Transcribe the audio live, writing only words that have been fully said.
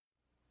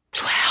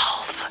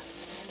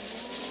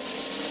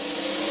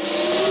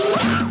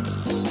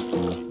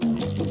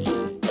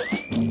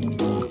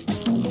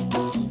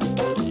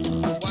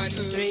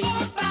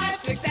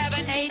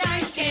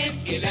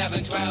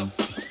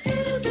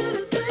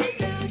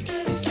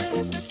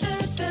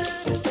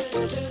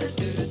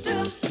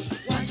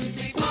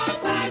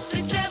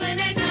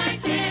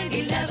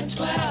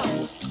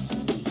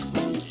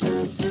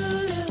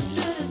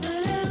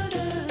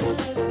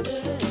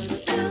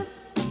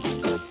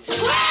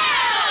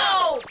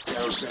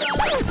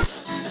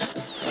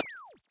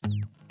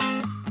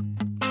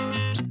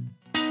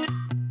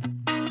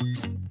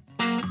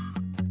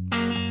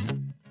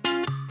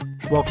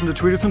Welcome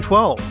to Tweeters and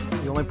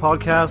 12, the only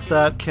podcast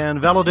that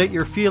can validate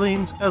your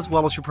feelings as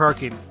well as your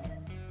parking.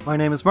 My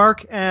name is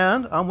Mark,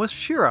 and I'm with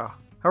Shira.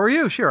 How are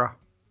you, Shira?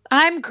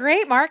 I'm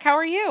great, Mark. How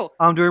are you?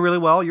 I'm doing really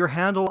well. Your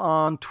handle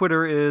on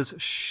Twitter is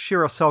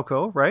Shira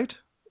Selko, right?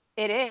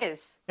 It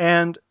is.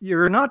 And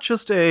you're not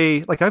just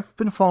I've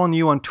been following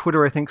you on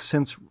Twitter, I think,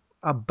 since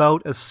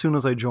about as soon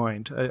as I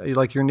joined.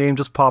 Your name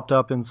just popped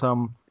up in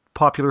some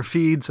popular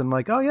feeds and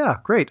oh yeah,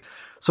 great.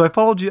 So I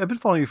followed you. I've been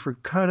following you for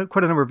quite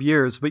a number of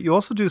years, but you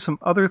also do some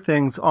other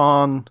things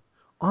on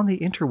the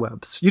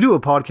interwebs. You do a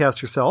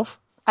podcast yourself.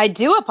 I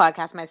do a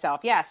podcast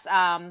myself, yes.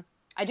 I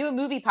do a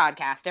movie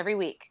podcast every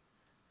week.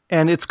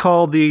 And it's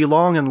called The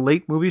Long and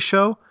Late Movie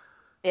Show.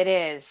 It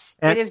is.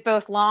 It is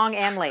both long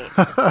and late.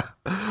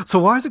 So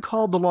why is it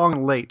called The Long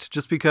and Late?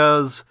 Just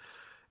because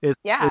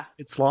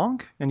it's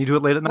long and you do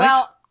it late at night?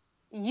 Well,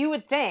 you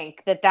would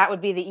think that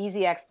would be the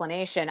easy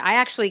explanation. I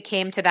actually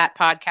came to that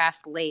podcast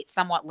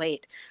somewhat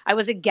late. I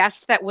was a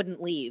guest that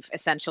wouldn't leave,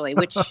 essentially,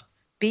 which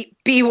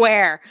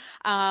beware.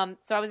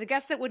 So I was a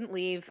guest that wouldn't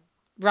leave.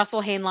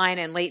 Russell Hainline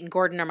and Leighton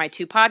Gordon are my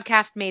two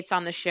podcast mates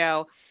on the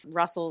show.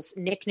 Russell's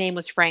nickname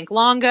was Frank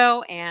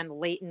Longo, and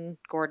Leighton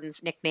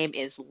Gordon's nickname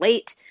is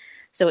Late.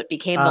 So it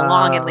became the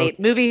Long and Late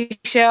Movie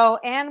Show,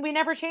 and we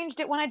never changed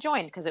it when I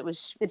joined because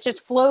it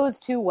just flows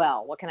too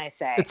well. What can I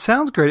say? It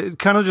sounds great. It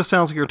kind of just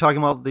sounds like you're talking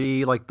about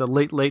the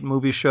late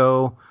movie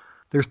show.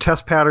 There's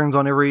test patterns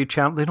on every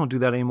channel. They don't do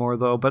that anymore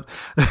though, but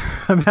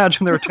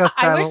imagine there are test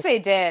patterns. I wish they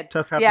did.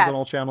 Test patterns on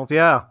all channels.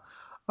 Yeah.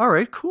 All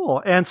right,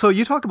 cool. And so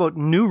you talk about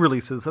new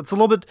releases. That's a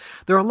little bit.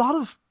 There are a lot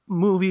of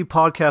movie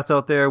podcasts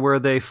out there where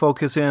they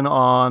focus in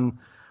on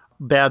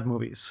bad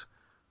movies.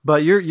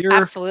 But you're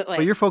absolutely.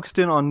 But you're focused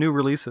in on new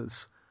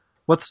releases.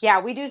 We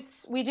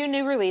do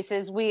new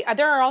releases.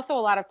 There are also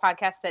a lot of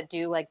podcasts that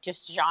do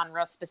just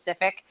genre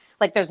specific.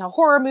 Like there's a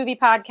horror movie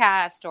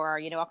podcast or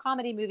a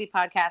comedy movie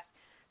podcast.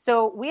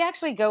 So we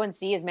actually go and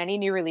see as many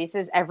new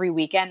releases every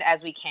weekend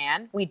as we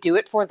can. We do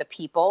it for the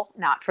people,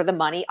 not for the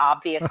money,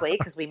 obviously,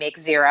 because we make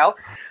zero.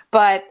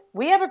 But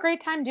we have a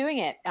great time doing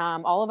it.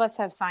 All of us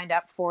have signed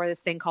up for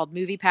this thing called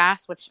Movie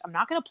Pass, which I'm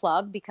not going to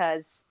plug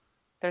because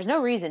there's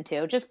no reason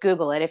to. Just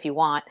Google it if you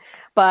want.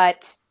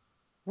 But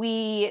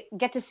we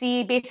get to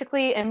see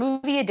basically a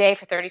movie a day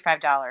for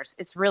 $35.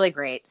 It's really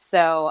great.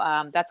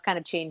 So that's kind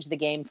of changed the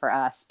game for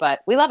us.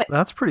 But we love it.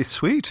 That's pretty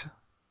sweet.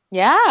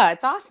 Yeah,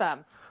 it's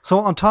awesome. So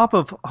on top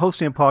of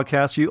hosting a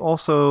podcast, you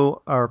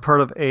also are part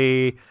of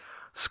a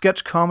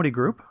sketch comedy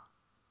group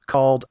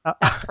called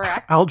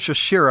Al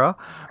Jazeera.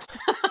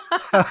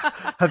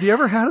 Have you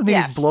ever had any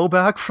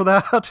blowback for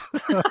that?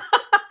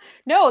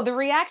 No, the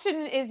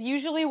reaction is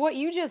usually what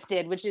you just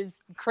did, which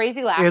is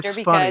crazy laughter.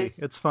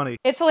 It's funny.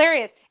 It's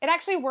hilarious. It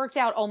actually worked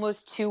out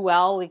almost too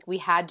well. We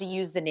had to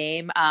use the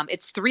name.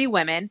 It's three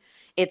women.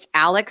 It's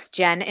Alex,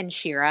 Jen, and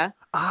Shira.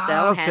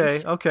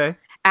 Okay.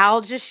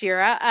 Al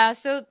Jazeera.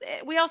 So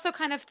we also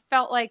kind of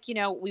felt like,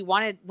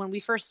 when we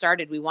first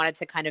started, we wanted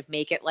to kind of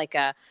make it like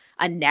a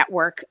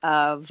network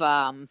of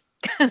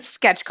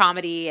sketch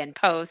comedy and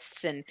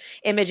posts and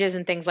images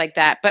and things like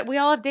that. But we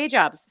all have day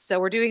jobs, so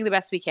we're doing the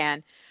best we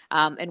can.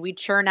 And we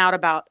churn out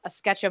about a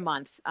sketch a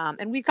month.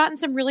 And we've gotten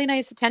some really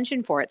nice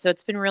attention for it. So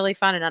it's been really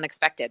fun and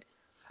unexpected.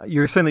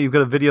 You're saying that you've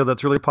got a video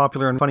that's really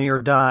popular and Funny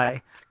or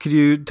Die. Could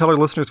you tell our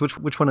listeners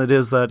which one it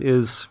is that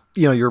is,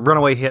 your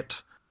runaway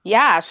hit?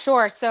 Yeah,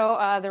 sure.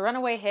 So the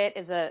runaway hit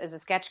is a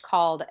sketch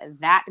called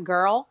That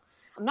Girl.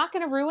 I'm not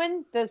going to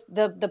ruin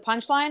the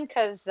punchline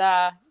because,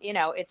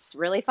 it's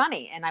really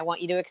funny. And I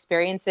want you to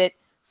experience it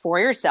for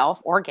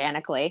yourself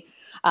organically.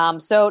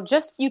 So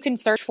you can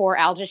search for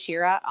Al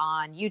Jazeera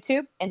on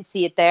YouTube and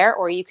see it there,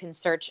 or you can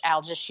search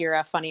Al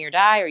Jazeera Funny or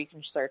Die, or you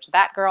can search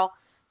That Girl.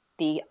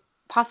 The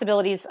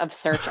possibilities of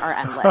search are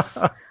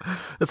endless.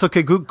 It's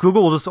okay.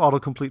 Google will just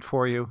autocomplete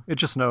for you. It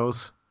just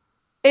knows.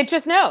 It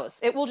just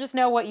knows. It will just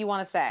know what you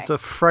want to say. It's a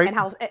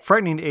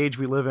frightening age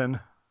we live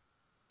in.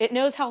 It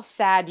knows how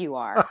sad you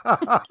are.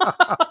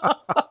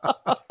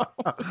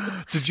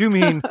 Did you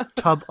mean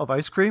tub of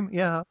ice cream?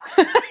 Yeah.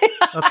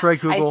 That's right,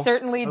 Google. I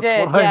certainly That's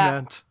did. What I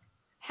meant.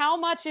 How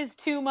much is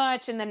too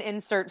much? And then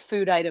insert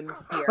food item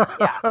here.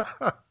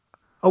 Yeah.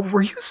 Oh,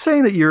 were you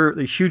saying that you're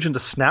huge into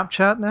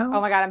Snapchat now?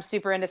 Oh my God, I'm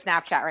super into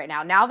Snapchat right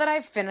now. Now that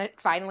I've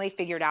finally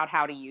figured out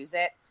how to use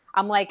it,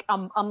 I'm like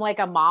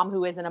a mom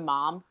who isn't a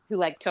mom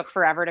who took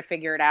forever to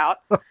figure it out.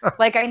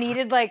 I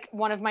needed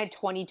one of my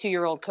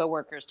 22-year-old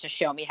coworkers to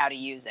show me how to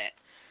use it.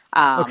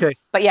 Okay.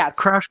 But yeah,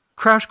 crash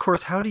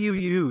course. How do you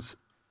use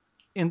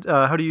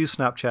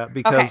Snapchat?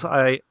 Because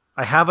I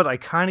have it. I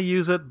kind of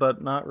use it,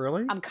 but not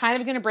really. I'm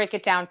kind of going to break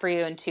it down for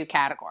you in two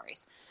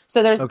categories.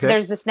 So there's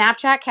the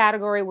Snapchat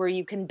category where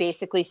you can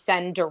basically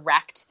send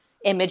direct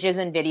images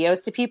and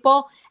videos to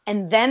people.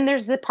 And then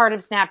there's the part of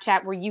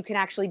Snapchat where you can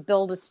actually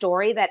build a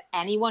story that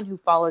anyone who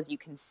follows you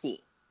can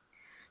see.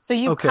 So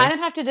you kind of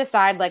have to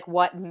decide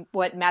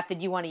what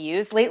method you want to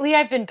use. Lately,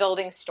 I've been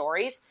building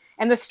stories,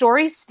 and the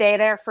stories stay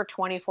there for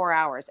 24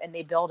 hours and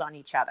they build on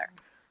each other.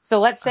 So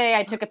let's say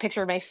I took a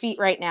picture of my feet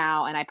right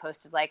now and I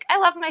posted I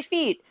love my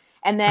feet.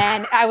 And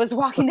then I was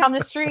walking down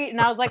the street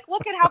and I was like,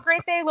 look at how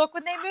great they look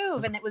when they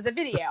move. And it was a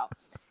video.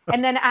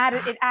 And then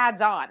it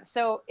adds on.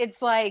 So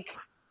it's like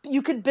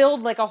you could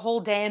build like a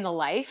whole day in the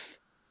life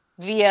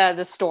via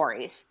the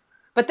stories.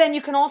 But then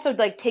you can also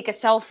like take a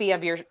selfie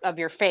of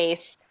your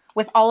face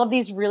with all of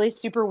these really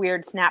super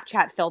weird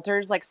Snapchat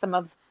filters. Like some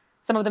of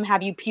them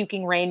have you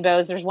puking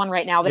rainbows. There's one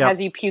right now that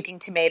has you puking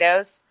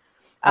tomatoes.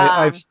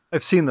 I've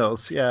seen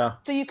those. Yeah.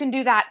 So you can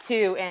do that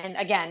too. And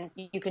again,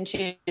 you can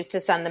choose to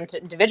send them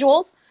to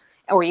individuals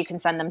or you can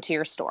send them to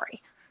your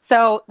story.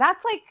 So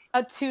that's like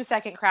a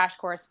 2-second crash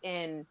course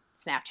in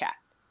Snapchat.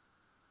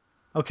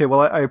 Okay,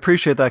 well, I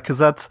appreciate that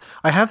because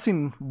I have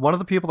seen one of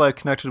the people that I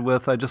connected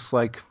with. I just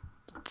like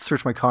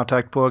search my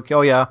contact book.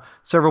 Oh yeah,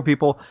 several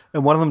people,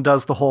 and one of them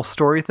does the whole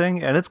story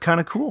thing, and it's kind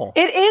of cool.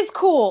 It is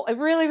cool. It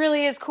really,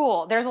 really is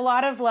cool. There's a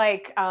lot of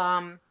like,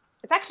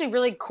 it's actually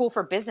really cool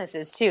for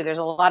businesses too. There's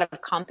a lot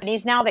of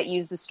companies now that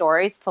use the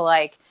stories to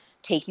like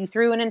take you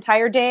through an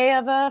entire day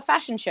of a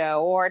fashion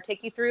show or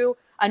take you through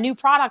a new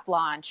product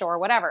launch or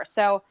whatever.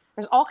 So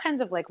there's all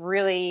kinds of like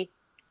really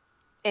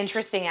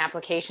interesting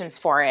applications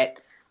for it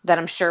that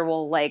I'm sure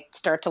we'll like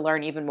start to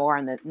learn even more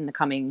in the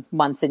coming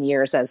months and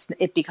years as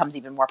it becomes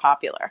even more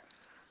popular.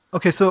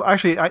 Okay, so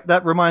actually,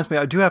 that reminds me,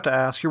 I do have to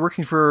ask, you're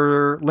working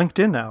for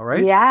LinkedIn now,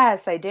 right?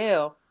 Yes, I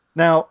do.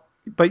 Now,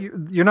 but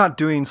you're not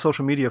doing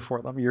social media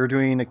for them. You're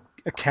doing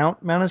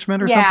account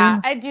management or something?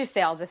 Yeah, I do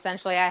sales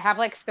essentially. I have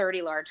like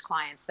 30 large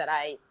clients that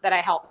I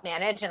help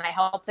manage, and I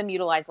help them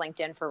utilize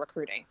LinkedIn for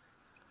recruiting.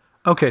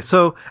 Okay,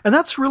 so, and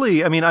that's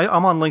really, I mean,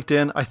 I'm on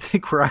LinkedIn. I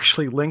think we're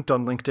actually linked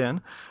on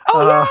LinkedIn.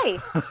 Oh,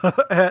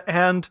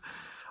 yay!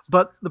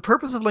 But the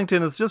purpose of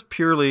LinkedIn is just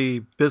purely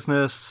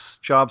business,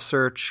 job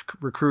search,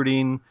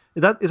 recruiting.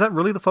 Is that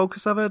really the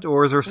focus of it?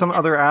 Or is there some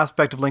other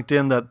aspect of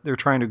LinkedIn that they're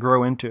trying to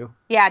grow into?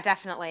 Yeah,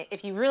 definitely.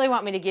 If you really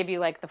want me to give you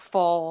like the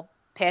full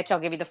pitch, I'll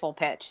give you the full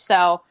pitch.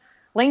 So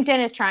LinkedIn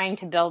is trying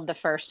to build the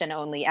first and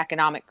only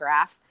economic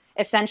graph.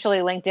 Essentially,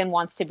 LinkedIn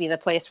wants to be the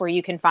place where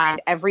you can find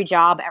every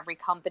job, every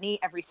company,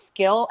 every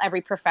skill,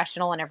 every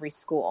professional, and every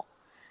school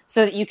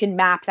so that you can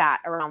map that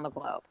around the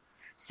globe.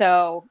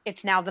 So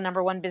it's now the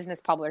number one business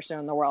publisher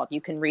in the world.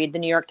 You can read the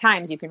New York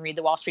Times, you can read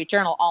the Wall Street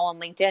Journal all on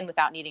LinkedIn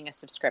without needing a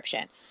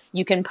subscription.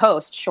 You can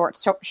post short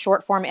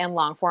form and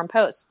long form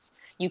posts.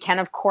 You can,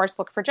 of course,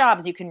 look for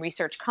jobs. You can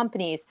research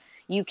companies.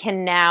 You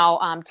can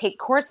now take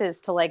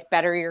courses to like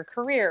better your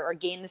career or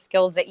gain the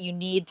skills that you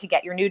need to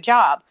get your new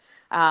job.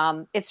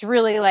 It's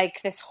really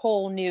like this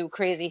whole new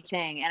crazy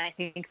thing. And I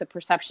think the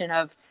perception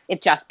of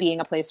it just being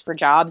a place for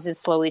jobs is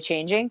slowly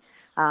changing.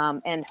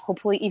 And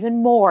hopefully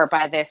even more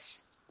by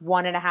this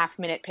 1.5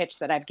 minute pitch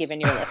that I've given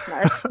your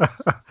listeners.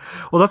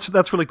 Well,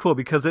 that's really cool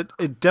because it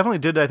definitely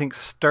did, I think,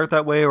 start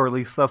that way, or at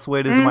least that's the way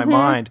it is in my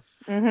mind.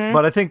 Mm-hmm.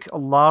 But I think a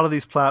lot of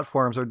these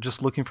platforms are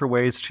just looking for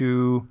ways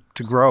to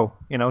grow,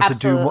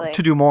 Absolutely.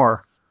 to do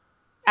more.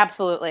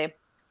 Absolutely.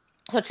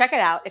 So check it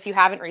out if you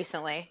haven't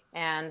recently,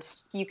 and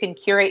you can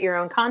curate your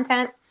own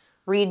content,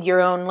 read your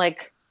own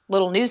like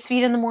little news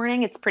feed in the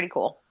morning. It's pretty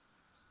cool.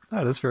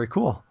 That is very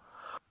cool.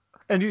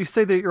 And you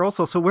say that you're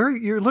also, so where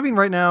you're living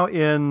right now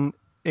in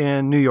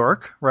New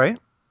York, right?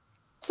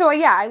 So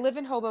yeah, I live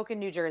in Hoboken,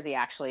 New Jersey,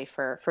 actually,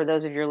 for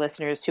those of your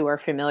listeners who are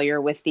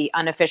familiar with the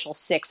unofficial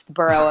 6th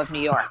borough of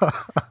New York.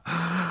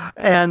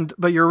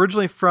 But you're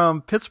originally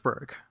from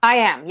Pittsburgh. I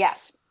am,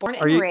 yes. Born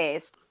and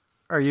raised.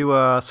 Are you,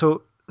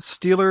 so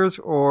Steelers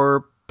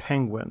or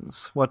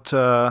Penguins? What?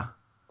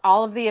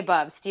 All of the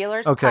above.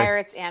 Steelers, okay.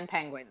 Pirates, and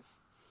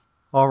Penguins.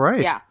 All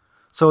right. Yeah.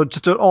 So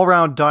just an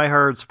all-around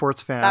diehard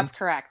sports fan. That's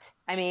correct.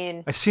 I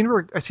mean, I seem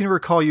to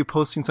recall you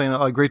posting something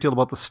a great deal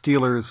about the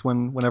Steelers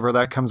whenever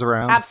that comes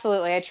around.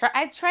 Absolutely. I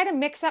try to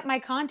mix up my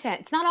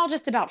content. It's not all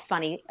just about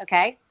funny,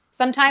 okay?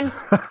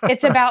 Sometimes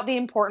it's about the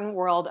important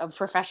world of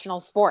professional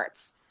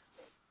sports.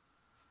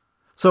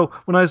 So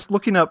when I was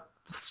looking up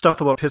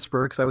stuff about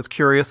Pittsburgh, because I was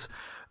curious,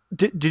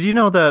 did you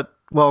know that?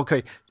 Well,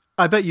 okay,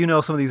 I bet you know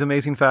some of these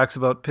amazing facts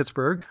about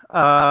Pittsburgh.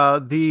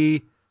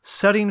 The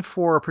setting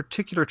for a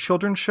particular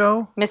children's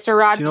show, Mr.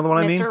 Rogers. Do you know the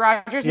one I mean? Mr.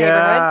 Rogers'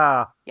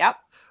 Neighborhood. Yep.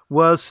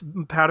 Was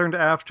patterned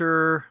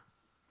after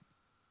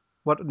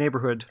what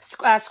neighborhood?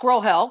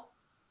 Squirrel Hill.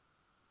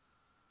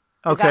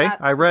 Okay,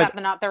 I read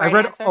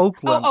answer?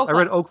 Oakland. Oh, Oakland. I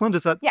read Oakland.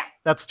 Is that? Yeah.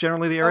 That's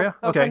generally the area.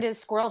 Oakland is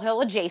Squirrel Hill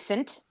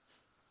adjacent.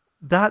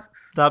 That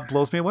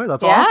blows me away.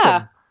 That's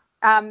awesome.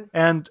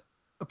 And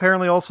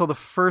apparently also the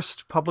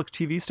first public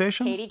TV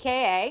station.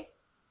 KDKA.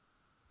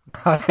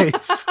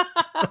 Nice.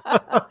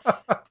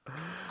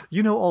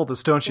 You know all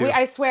this, don't you?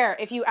 I swear,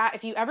 if you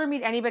ever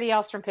meet anybody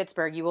else from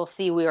Pittsburgh, you will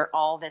see we are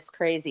all this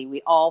crazy.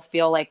 We all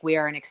feel like we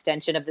are an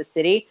extension of the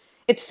city.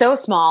 It's so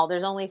small.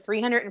 There's only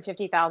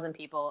 350,000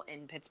 people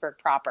in Pittsburgh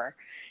proper,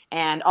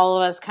 and all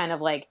of us kind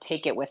of like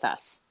take it with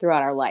us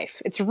throughout our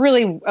life. It's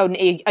really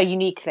a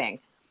unique thing.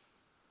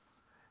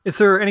 Is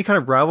there any kind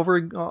of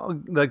rivalry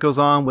that goes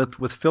on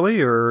with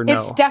Philly, or no?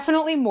 It's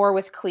definitely more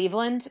with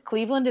Cleveland.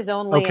 Cleveland is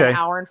only an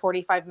hour and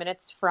 45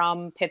 minutes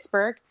from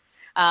Pittsburgh.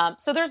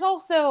 So there's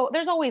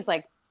always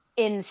like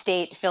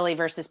in-state Philly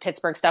versus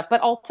Pittsburgh stuff,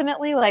 but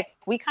ultimately like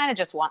we kind of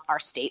just want our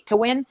state to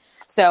win.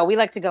 So we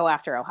like to go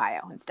after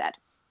Ohio instead.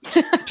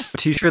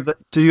 Do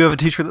you have a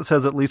t-shirt that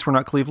says "At least we're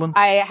not Cleveland"?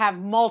 I have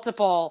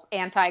multiple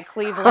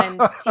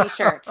anti-Cleveland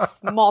t-shirts.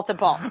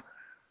 Multiple.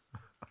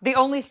 The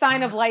only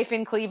sign of life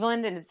in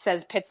Cleveland, and it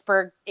says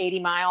Pittsburgh 80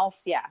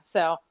 miles. Yeah,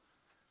 so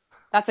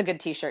that's a good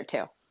t-shirt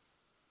too.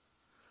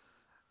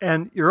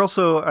 And you're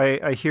also,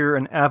 I hear,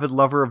 an avid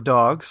lover of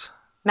dogs.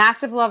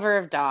 Massive lover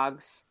of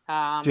dogs.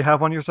 Do you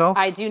have one yourself?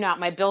 I do not.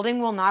 My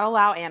building will not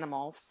allow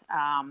animals.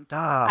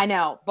 I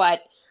know,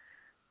 but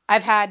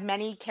I've had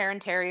many Cairn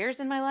Terriers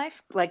in my life,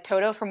 like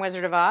Toto from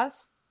Wizard of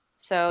Oz.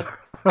 So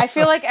I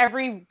feel like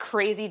every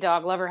crazy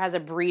dog lover has a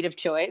breed of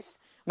choice.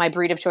 My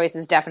breed of choice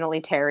is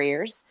definitely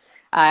Terriers.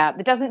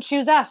 It doesn't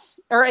choose us,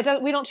 or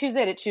we don't choose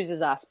it. It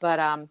chooses us.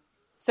 But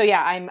so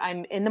yeah,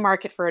 I'm in the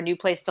market for a new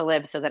place to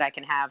live so that I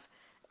can have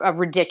a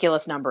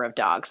ridiculous number of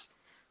dogs.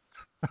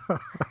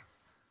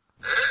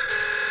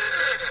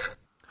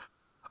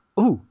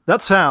 Ooh,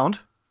 that sound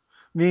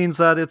means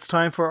that it's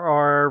time for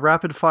our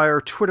rapid fire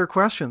Twitter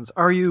questions.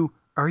 Are you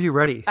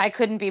ready? I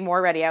couldn't be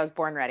more ready. I was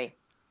born ready.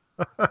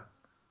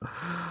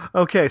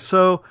 Okay,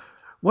 so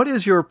what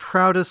is your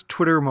proudest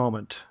Twitter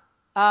moment?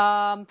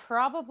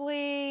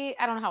 Probably,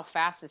 I don't know how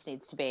fast this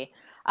needs to be.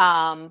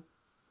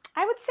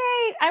 I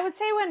would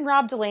say when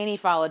Rob Delaney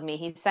followed me,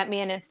 he sent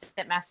me an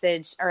instant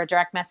message or a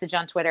direct message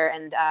on Twitter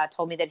and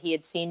told me that he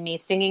had seen me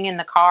singing in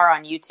the car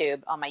on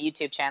YouTube, on my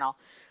YouTube channel.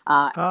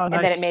 Nice. And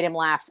that it made him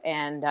laugh.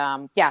 And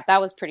yeah, that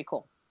was pretty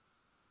cool.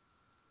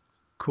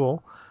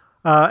 Cool.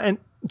 And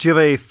do you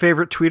have a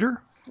favorite tweeter?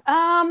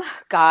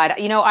 God,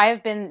 I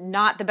have been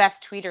not the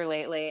best tweeter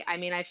lately. I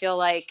mean, I feel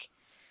like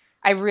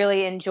I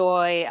really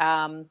enjoy,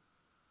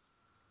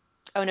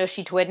 Oh No,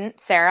 She Twidn't,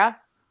 Sarah.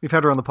 We've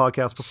had her on the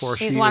podcast before.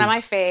 She's one of my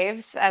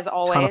faves, as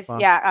always.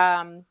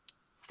 Yeah.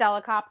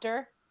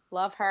 Stellacopter,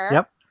 love her.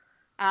 Yep.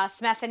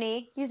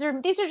 Smethany. These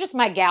are just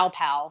my gal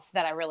pals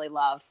that I really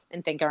love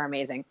and think are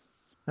amazing.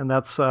 And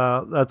that's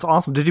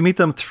awesome. Did you meet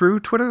them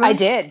through Twitter then? I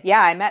did.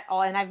 Yeah,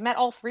 I've met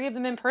all three of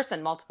them in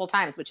person multiple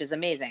times, which is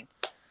amazing.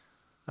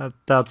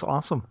 That's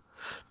awesome.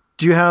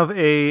 Do you have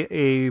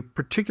a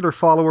particular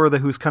follower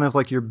who's kind of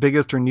like your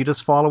biggest or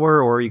neatest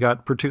follower, or you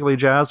got particularly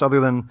jazzed other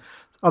than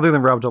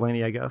Rob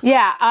Delaney, I guess?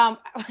 Yeah,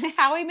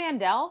 Howie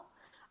Mandel.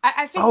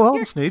 I figured, oh, well,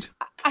 that's neat.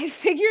 I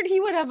figured he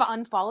would have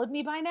unfollowed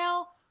me by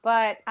now,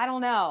 but I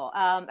don't know.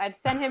 I've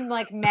sent him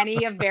like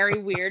many a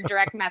very weird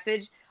direct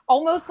message,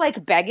 almost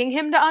like begging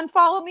him to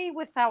unfollow me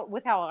with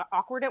how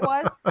awkward it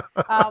was.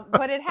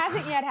 But it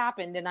hasn't yet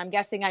happened, and I'm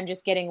guessing I'm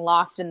just getting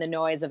lost in the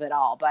noise of it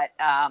all. But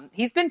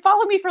he's been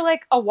following me for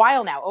like a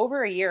while now,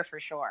 over a year for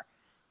sure.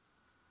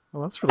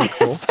 Well, that's really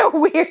cool. It's so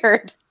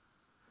weird.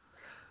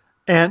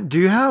 And do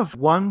you have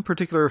one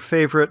particular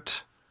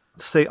favorite,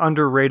 say,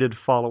 underrated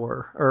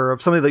follower, or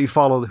somebody that you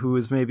follow who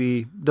is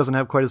maybe doesn't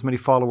have quite as many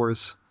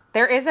followers?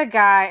 There is a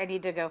guy. I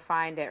need to go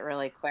find it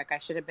really quick. I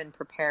should have been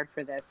prepared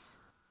for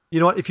this. You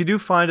know what? If you do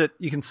find it,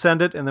 you can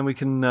send it, and then we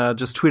can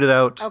just tweet it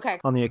out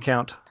on the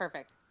account.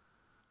 Perfect.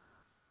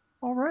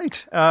 All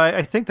right.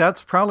 I think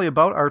that's probably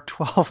about our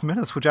 12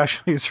 minutes, which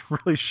actually is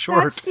really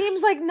short. That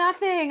seems like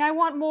nothing. I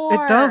want more.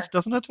 It does,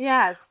 doesn't it?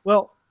 Yes.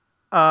 Well,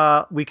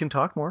 we can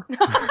talk more.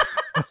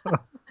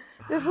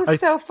 This was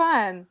so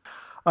fun.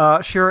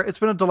 Shira, it's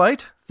been a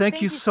delight.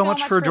 Thank you so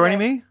much for joining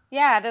me.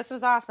 Yeah, this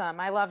was awesome.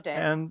 I loved it.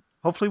 And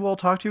hopefully we'll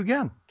talk to you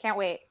again. Can't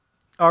wait.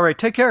 All right.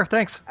 Take care.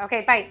 Thanks.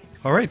 Okay. Bye.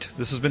 All right.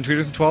 This has been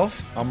Tweeters at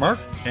 12. I'm Mark,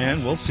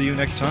 and we'll see you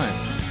next time.